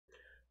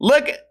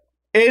Look,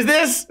 is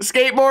this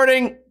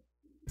skateboarding?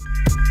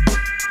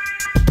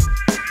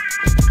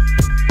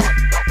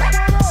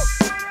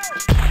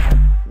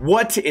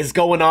 What is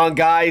going on,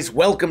 guys?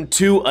 Welcome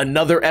to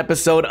another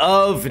episode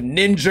of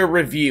Ninja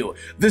Review,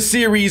 the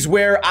series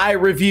where I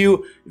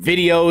review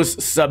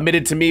videos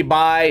submitted to me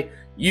by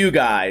you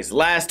guys.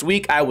 Last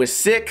week I was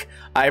sick.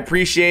 I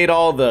appreciate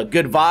all the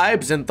good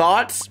vibes and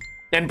thoughts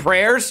and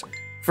prayers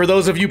for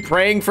those of you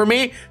praying for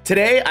me.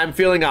 Today I'm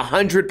feeling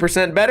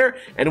 100% better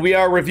and we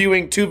are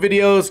reviewing two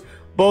videos.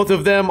 Both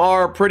of them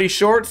are pretty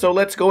short, so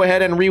let's go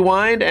ahead and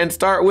rewind and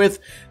start with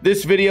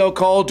this video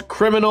called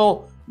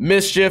Criminal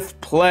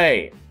Mischief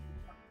Play.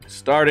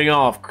 Starting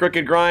off,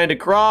 crooked grind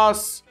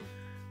across.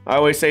 I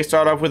always say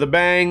start off with a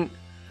bang.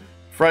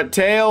 Front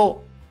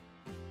tail.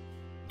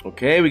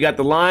 Okay, we got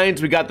the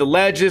lines, we got the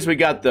ledges, we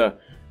got the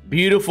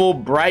beautiful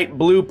bright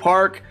blue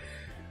park.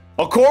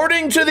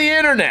 According to the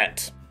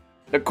internet,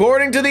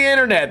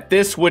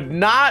 this would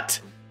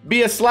not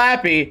be a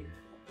slappy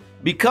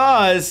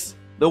because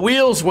the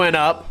wheels went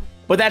up,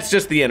 but that's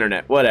just the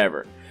internet,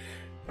 whatever.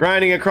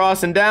 Grinding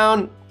across and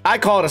down, I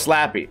call it a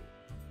slappy.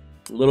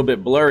 A little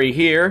bit blurry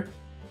here.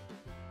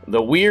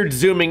 The weird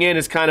zooming in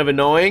is kind of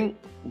annoying.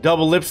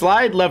 Double lip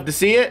slide, love to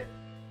see it.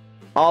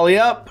 Ollie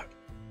up.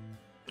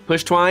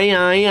 Push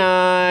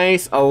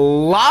twice. A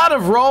lot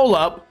of roll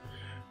up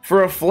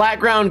for a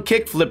flat ground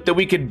kickflip that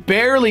we could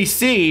barely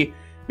see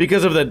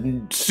because of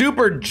the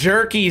super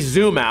jerky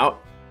zoom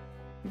out.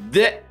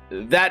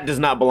 That does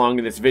not belong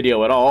in this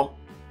video at all.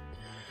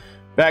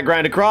 Back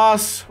grind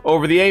across,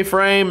 over the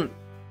A-frame.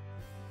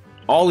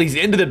 Ollies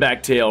into the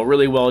back tail,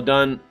 really well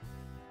done.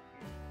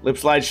 Lip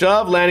slide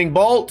shove, landing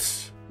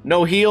bolts.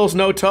 No heels,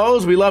 no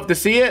toes. We love to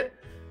see it.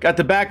 Got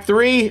the back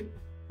three.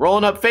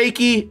 Rolling up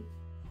fakie.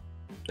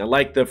 I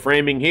like the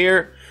framing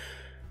here.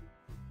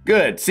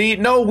 Good. See,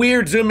 no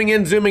weird zooming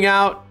in, zooming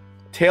out.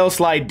 Tail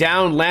slide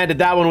down. Landed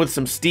that one with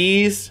some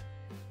steez.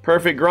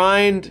 Perfect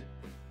grind.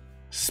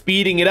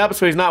 Speeding it up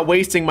so he's not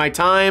wasting my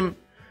time.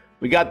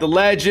 We got the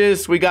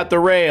ledges. We got the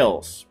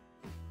rails.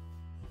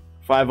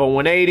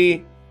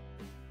 50180.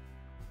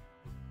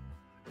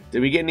 Did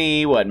we get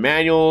any,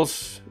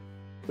 manuals?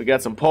 We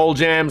got some pole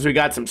jams. We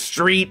got some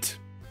street.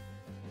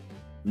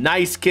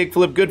 Nice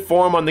kickflip. Good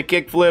form on the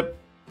kickflip.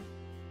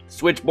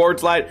 Switchboard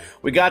slide.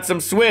 We got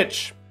some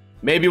switch.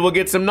 Maybe we'll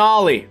get some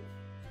nollie.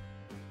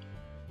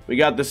 We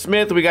got the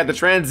Smith. We got the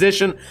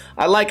transition.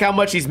 I like how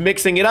much he's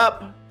mixing it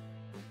up.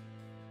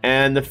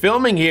 And the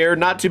filming here,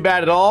 not too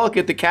bad at all.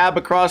 Get the cab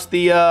across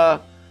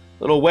the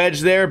little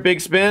wedge there.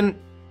 Big spin.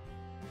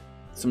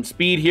 Some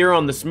speed here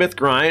on the Smith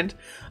grind.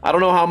 I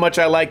don't know how much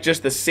I like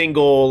just the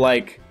single,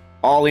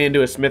 ollie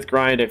into a Smith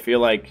grind. I feel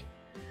like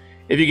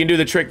if you can do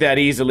the trick that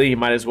easily, you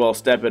might as well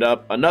step it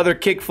up. Another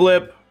kick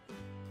flip.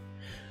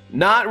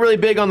 Not really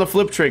big on the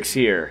flip tricks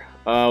here.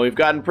 We've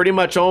gotten pretty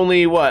much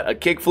only, a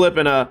kick flip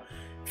and a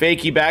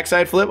fakie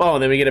backside flip. Oh,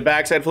 and then we get a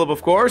backside flip,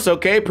 of course.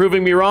 Okay,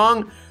 proving me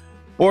wrong.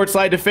 Board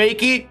slide to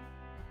fakie.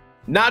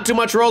 Not too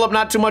much roll up,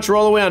 not too much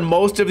roll away on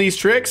most of these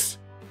tricks.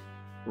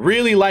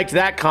 Really liked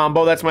that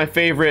combo. That's my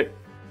favorite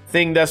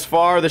thing thus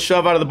far. The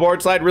shove out of the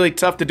board slide. Really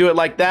tough to do it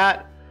like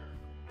that.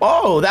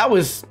 Oh, that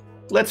was,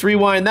 let's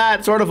rewind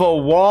that. Sort of a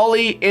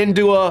Wally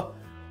into a,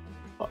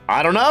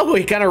 I don't know.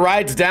 He kind of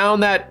rides down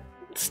that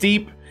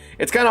steep.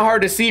 It's kind of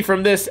hard to see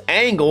from this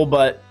angle,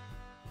 but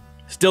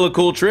still a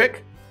cool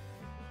trick.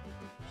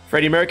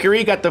 Freddie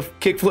Mercury got the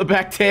kickflip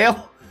back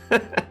tail.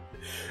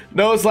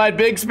 Nose slide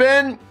big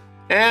spin.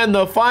 And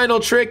the final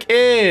trick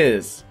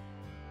is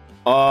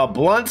a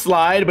blunt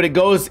slide, but it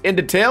goes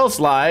into tail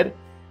slide.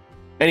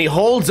 And he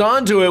holds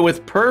onto it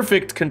with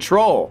perfect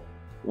control.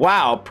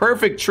 Wow,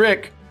 perfect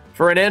trick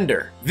for an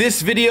ender.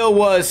 This video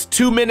was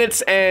 2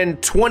 minutes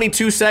and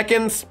 22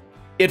 seconds.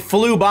 It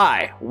flew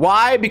by.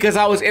 Why? Because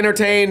I was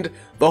entertained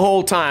the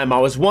whole time. I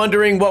was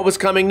wondering what was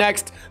coming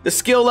next. The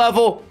skill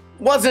level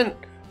wasn't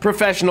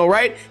professional,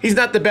 right? He's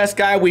not the best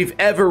guy we've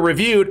ever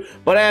reviewed,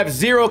 but I have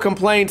zero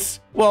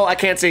complaints. Well, I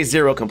can't say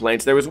zero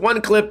complaints. There was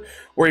one clip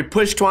where he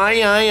pushed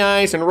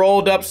twice and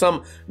rolled up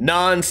some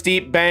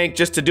non-steep bank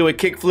just to do a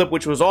kickflip,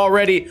 which was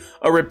already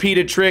a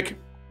repeated trick.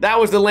 That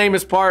was the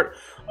lamest part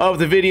of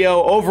the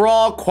video.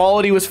 Overall,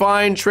 quality was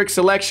fine. Trick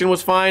selection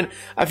was fine.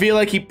 I feel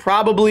like he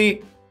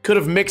probably could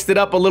have mixed it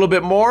up a little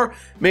bit more.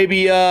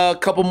 Maybe a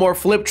couple more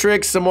flip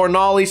tricks, some more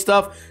nollie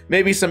stuff,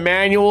 maybe some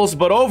manuals.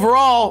 But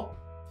overall,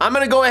 I'm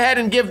going to go ahead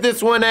and give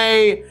this one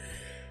a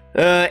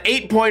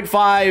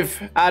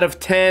 8.5 out of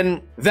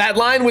 10. That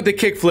line with the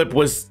kickflip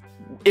was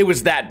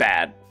that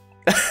bad.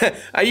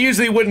 I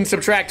usually wouldn't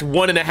subtract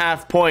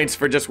 1.5 points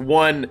for just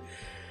one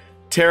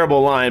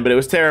terrible line, but it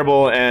was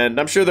terrible,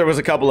 and I'm sure there was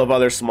a couple of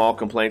other small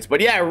complaints.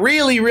 But yeah,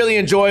 really, really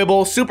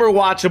enjoyable, super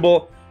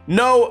watchable.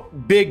 No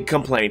big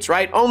complaints,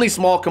 right? Only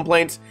small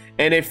complaints.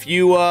 And if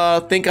you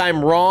think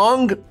I'm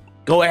wrong,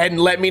 go ahead and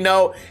let me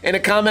know in a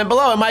comment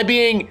below.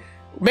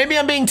 Maybe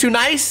I'm being too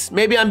nice.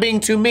 Maybe I'm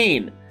being too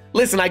mean.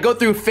 Listen, I go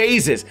through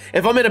phases.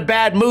 If I'm in a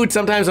bad mood,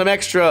 sometimes I'm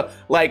extra,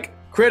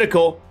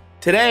 critical.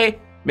 Today,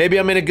 Maybe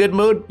I'm in a good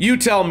mood? You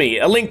tell me.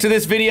 A link to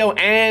this video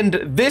and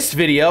this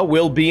video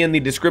will be in the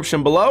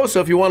description below. So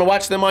if you want to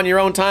watch them on your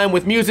own time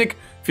with music,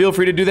 feel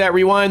free to do that.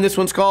 Rewind. This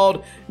one's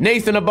called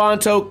Nathan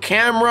Abanto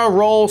Camera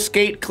Roll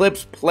Skate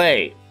Clips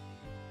Play.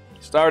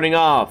 Starting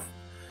off,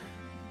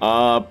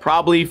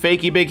 probably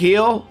fakie big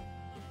heel.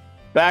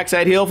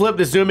 Backside heel flip.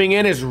 The zooming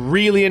in is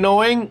really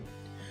annoying.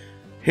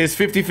 His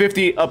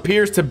 50-50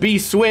 appears to be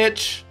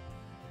switch.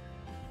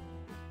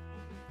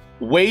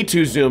 Way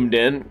too zoomed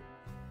in.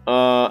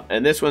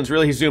 And this one's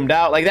really zoomed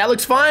out. Like, that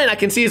looks fine. I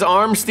can see his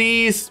arm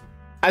stees.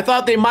 I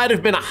thought they might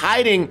have been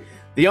hiding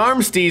the arm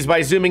stees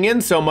by zooming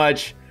in so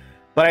much,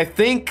 but I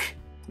think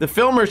the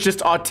filmer's just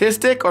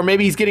autistic, or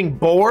maybe he's getting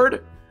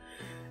bored.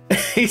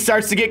 He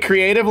starts to get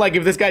creative. Like,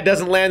 if this guy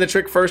doesn't land the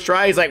trick first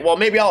try, he's like, well,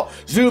 maybe I'll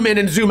zoom in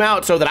and zoom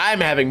out so that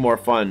I'm having more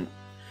fun.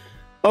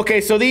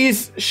 Okay, so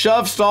these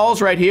shove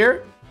stalls right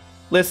here,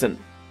 listen,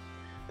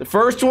 the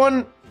first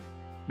one,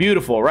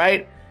 beautiful,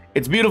 right?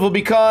 It's beautiful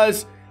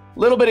because a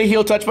little bit of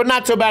heel touch, but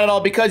not so bad at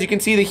all, because you can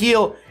see the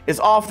heel is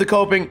off the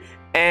coping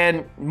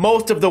and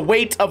most of the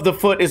weight of the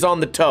foot is on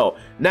the toe.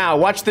 Now,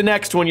 watch the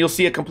next one. You'll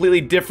see a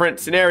completely different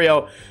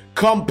scenario.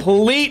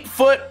 Complete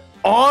foot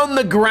on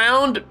the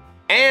ground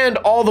and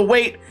all the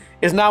weight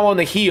is now on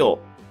the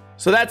heel.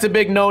 So that's a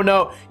big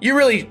no-no. You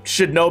really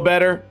should know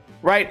better,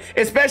 right?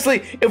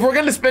 Especially if we're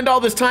going to spend all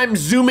this time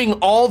zooming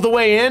all the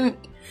way in,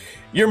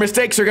 your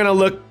mistakes are going to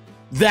look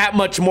that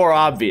much more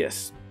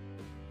obvious.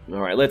 All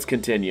right, let's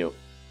continue.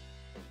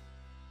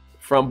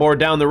 Front board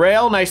down the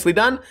rail, nicely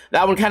done.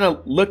 That one kind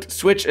of looked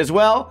switch as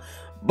well.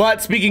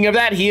 But speaking of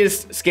that, he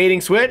is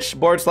skating switch.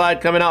 Board slide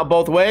coming out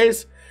both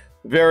ways.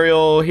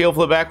 Varial heel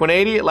flip back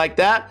 180, like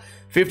that.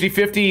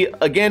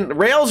 50-50, again,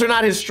 rails are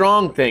not his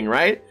strong thing,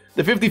 right?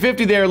 The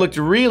 50-50 there looked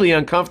really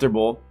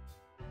uncomfortable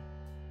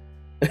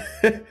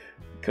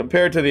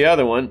compared to the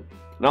other one.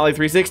 Nollie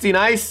 360,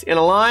 nice, in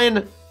a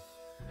line.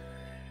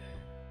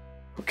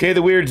 Okay,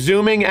 the weird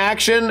zooming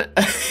action.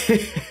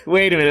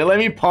 Wait a minute, let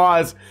me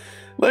pause.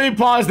 Let me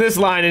pause this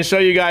line and show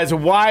you guys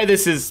why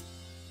this is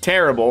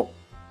terrible,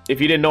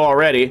 if you didn't know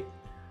already.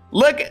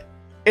 Look,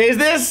 is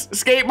this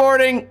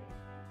skateboarding?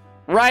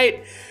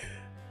 Right?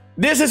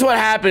 This is what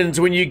happens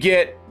when you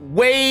get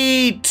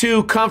way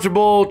too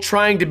comfortable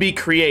trying to be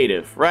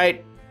creative,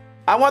 right?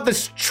 I want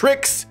the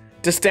tricks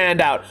to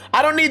stand out.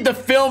 I don't need the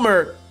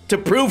filmer to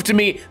prove to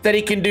me that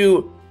he can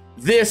do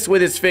this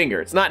with his finger.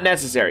 It's not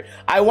necessary.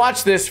 I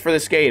watch this for the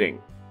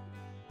skating.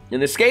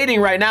 And the skating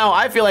right now,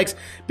 I feel like it's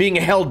being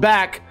held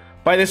back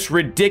by this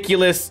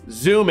ridiculous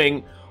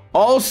zooming.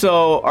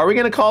 Also, are we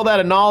going to call that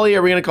a nollie, or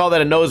are we going to call that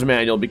a nose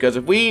manual? Because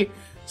if we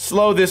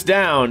slow this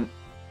down,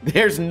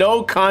 there's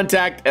no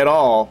contact at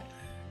all.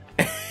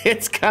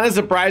 It's kind of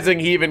surprising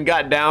he even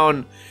got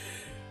down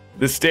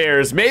the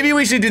stairs. Maybe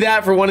we should do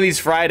that for one of these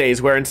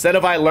Fridays, where instead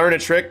of I learn a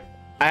trick,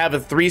 I have a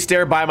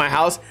 3-stair by my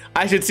house.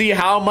 I should see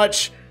how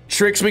much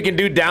tricks we can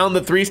do down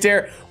the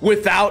 3-stair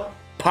without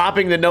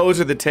popping the nose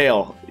or the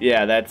tail.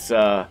 Yeah, that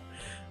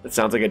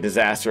sounds like a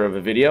disaster of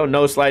a video.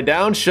 No slide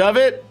down, shove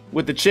it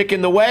with the chick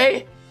in the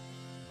way.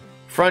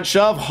 Front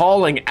shove,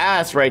 hauling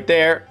ass right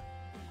there.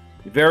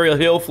 Varial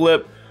heel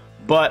flip,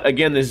 but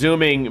again, the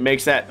zooming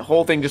makes that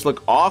whole thing just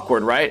look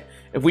awkward, right?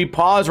 If we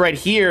pause right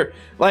here,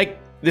 like,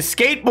 the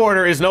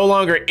skateboarder is no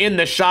longer in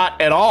the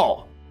shot at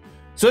all.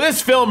 So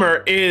this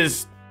filmer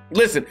is,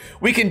 listen,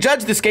 we can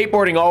judge the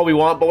skateboarding all we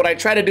want, but what I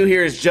try to do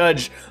here is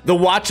judge the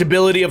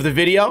watchability of the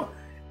video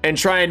and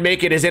try and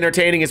make it as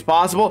entertaining as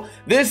possible.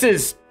 This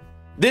is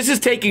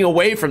taking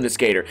away from the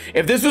skater.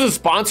 If this was a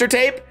sponsor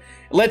tape,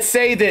 let's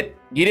say that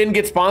you didn't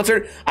get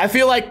sponsored, I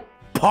feel like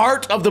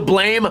part of the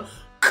blame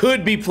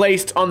could be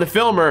placed on the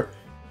filmer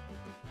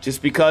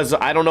just because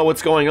I don't know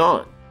what's going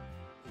on.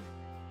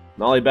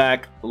 Nollie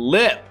back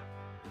lip.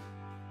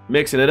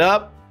 Mixing it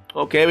up.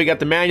 Okay, we got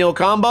the manual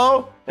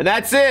combo, and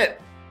that's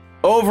it.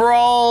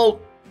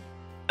 Overall,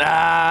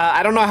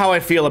 I don't know how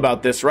I feel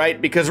about this, right?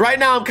 Because right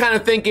now I'm kind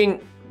of thinking,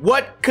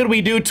 what could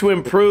we do to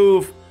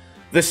improve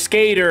the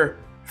skater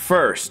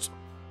first?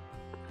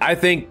 I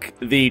think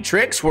the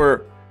tricks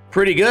were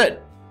pretty good,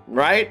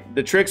 right?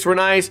 The tricks were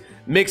nice,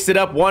 mixed it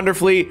up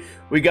wonderfully.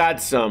 We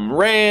got some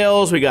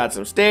rails, we got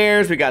some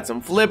stairs, we got some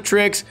flip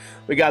tricks,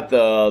 we got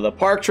the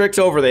park tricks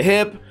over the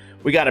hip,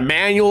 we got a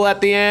manual at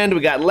the end,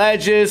 we got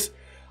ledges.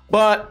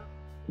 But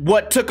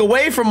what took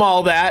away from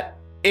all that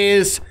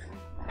is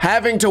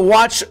having to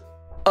watch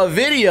a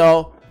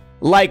video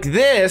like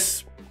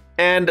this.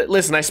 And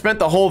listen, I spent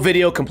the whole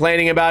video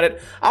complaining about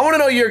it. I want to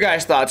know your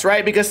guys' thoughts,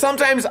 right? Because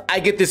sometimes I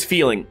get this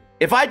feeling.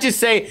 If I just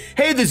say,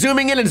 hey, the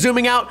zooming in and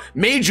zooming out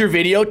made your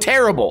video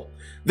terrible,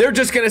 they're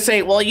just going to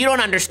say, well, you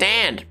don't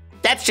understand.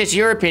 That's just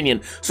your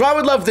opinion. So I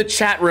would love the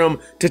chat room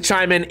to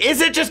chime in.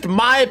 Is it just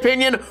my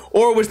opinion,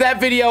 or was that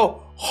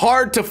video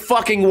hard to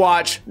fucking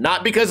watch?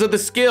 Not because of the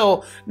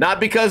skill, not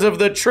because of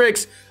the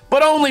tricks,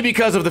 but only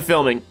because of the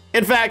filming.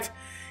 In fact,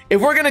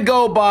 if we're going to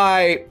go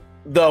by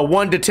the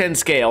 1 to 10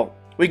 scale,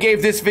 we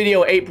gave this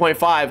video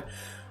 8.5.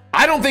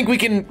 I don't think we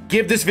can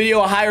give this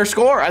video a higher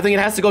score. I think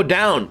it has to go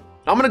down.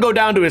 I'm going to go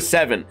down to a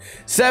 7.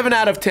 7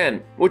 out of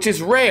 10, which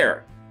is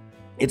rare.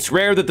 It's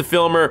rare that the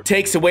filmer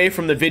takes away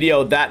from the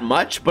video that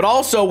much, but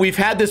also we've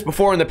had this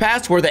before in the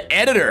past where the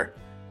editor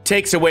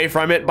takes away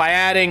from it by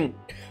adding,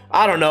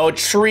 I don't know,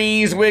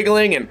 trees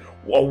wiggling and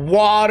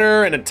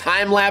water and a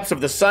time lapse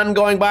of the sun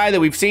going by that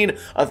we've seen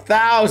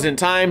 1,000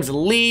 times,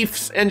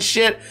 leaves and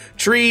shit,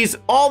 trees,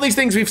 all these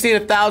things we've seen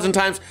 1,000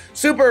 times.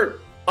 Super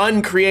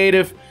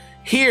uncreative.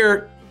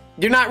 Here,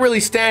 you're not really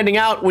standing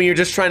out when you're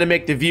just trying to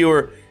make the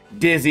viewer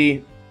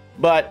dizzy.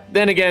 But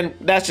then again,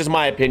 that's just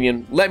my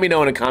opinion. Let me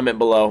know in a comment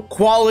below.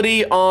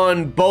 Quality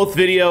on both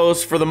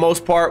videos for the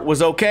most part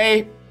was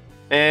okay.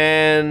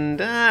 And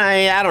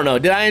I don't know,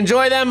 did I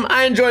enjoy them?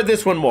 I enjoyed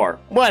this one more.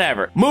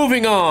 Whatever.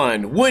 Moving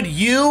on. Would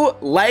you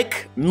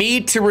like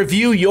me to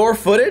review your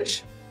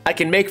footage? I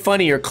can make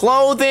fun of your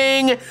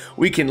clothing,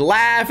 we can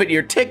laugh at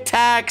your Tic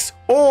Tacs,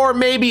 or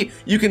maybe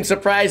you can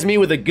surprise me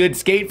with a good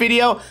skate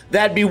video.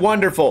 That'd be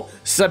wonderful.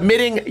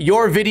 Submitting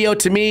your video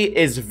to me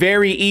is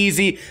very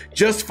easy.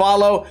 Just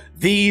follow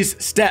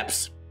these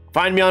steps.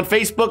 Find me on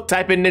Facebook,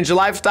 type in Ninja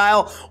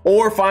Lifestyle,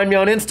 or find me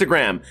on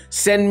Instagram.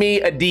 Send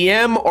me a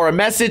DM or a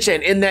message,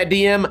 and in that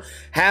DM,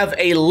 have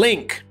a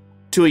link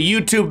to a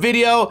YouTube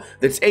video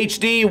that's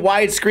HD,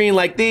 widescreen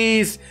like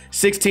these,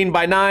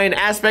 16:9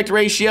 aspect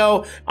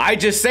ratio. I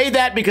just say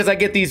that because I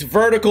get these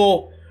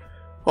vertical,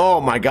 oh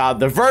my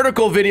God, the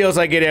vertical videos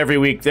I get every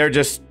week, they're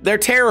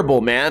terrible,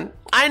 man.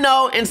 I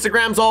know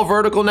Instagram's all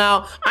vertical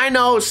now. I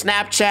know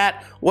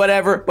Snapchat,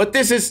 whatever, but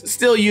this is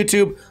still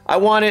YouTube. I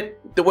want it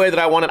the way that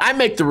I want it. I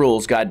make the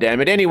rules,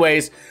 goddammit.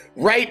 Anyways,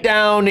 write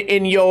down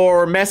in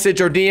your message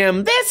or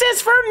DM, this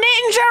is for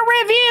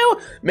Ninja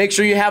Review. Make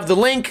sure you have the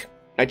link.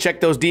 I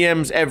check those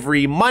DMs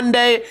every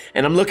Monday,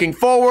 and I'm looking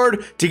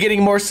forward to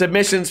getting more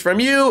submissions from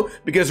you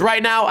because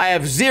right now I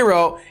have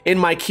 0 in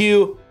my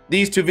queue.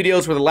 These 2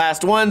 videos were the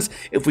last ones.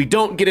 If we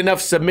don't get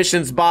enough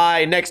submissions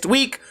by next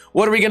week,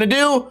 what are we gonna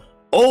do?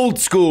 Old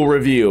school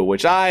review,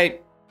 which I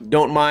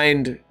don't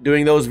mind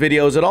doing those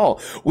videos at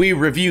all. We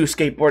review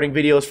skateboarding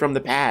videos from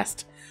the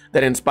past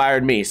that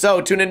inspired me.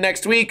 So tune in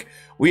next week.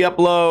 We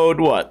upload,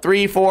 what,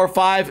 3, 4,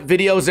 5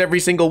 videos every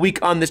single week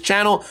on this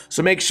channel.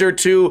 So make sure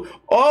to,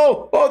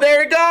 oh,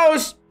 there it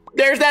goes.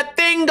 There's that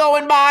thing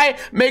going by.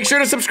 Make sure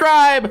to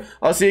subscribe.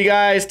 I'll see you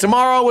guys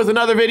tomorrow with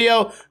another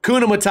video.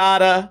 Kuna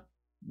Matata,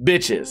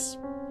 bitches.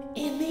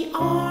 In the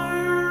arms.